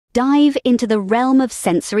dive into the realm of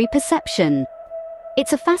sensory perception.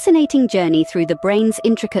 It's a fascinating journey through the brain's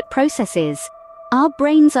intricate processes. Our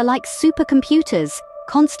brains are like supercomputers,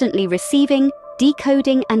 constantly receiving,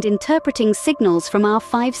 decoding, and interpreting signals from our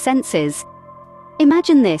five senses.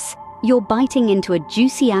 Imagine this: you're biting into a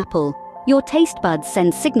juicy apple. Your taste buds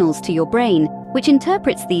send signals to your brain, which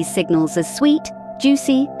interprets these signals as sweet,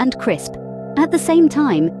 juicy, and crisp. At the same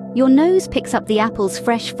time, your nose picks up the apple's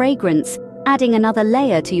fresh fragrance, adding another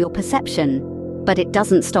layer to your perception. But it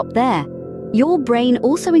doesn't stop there. Your brain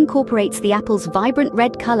also incorporates the apple's vibrant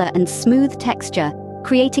red color and smooth texture,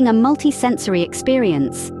 creating a multi-sensory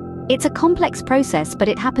experience. It's a complex process, but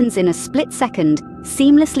it happens in a split second,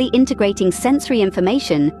 seamlessly integrating sensory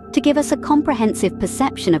information to give us a comprehensive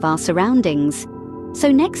perception of our surroundings.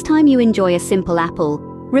 So next time you enjoy a simple apple,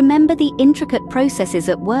 remember the intricate processes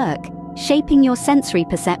at work, shaping your sensory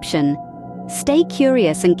perception. Stay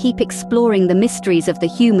curious and keep exploring the mysteries of the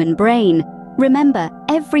human brain. Remember,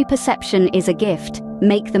 every perception is a gift.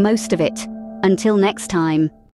 Make the most of it. Until next time.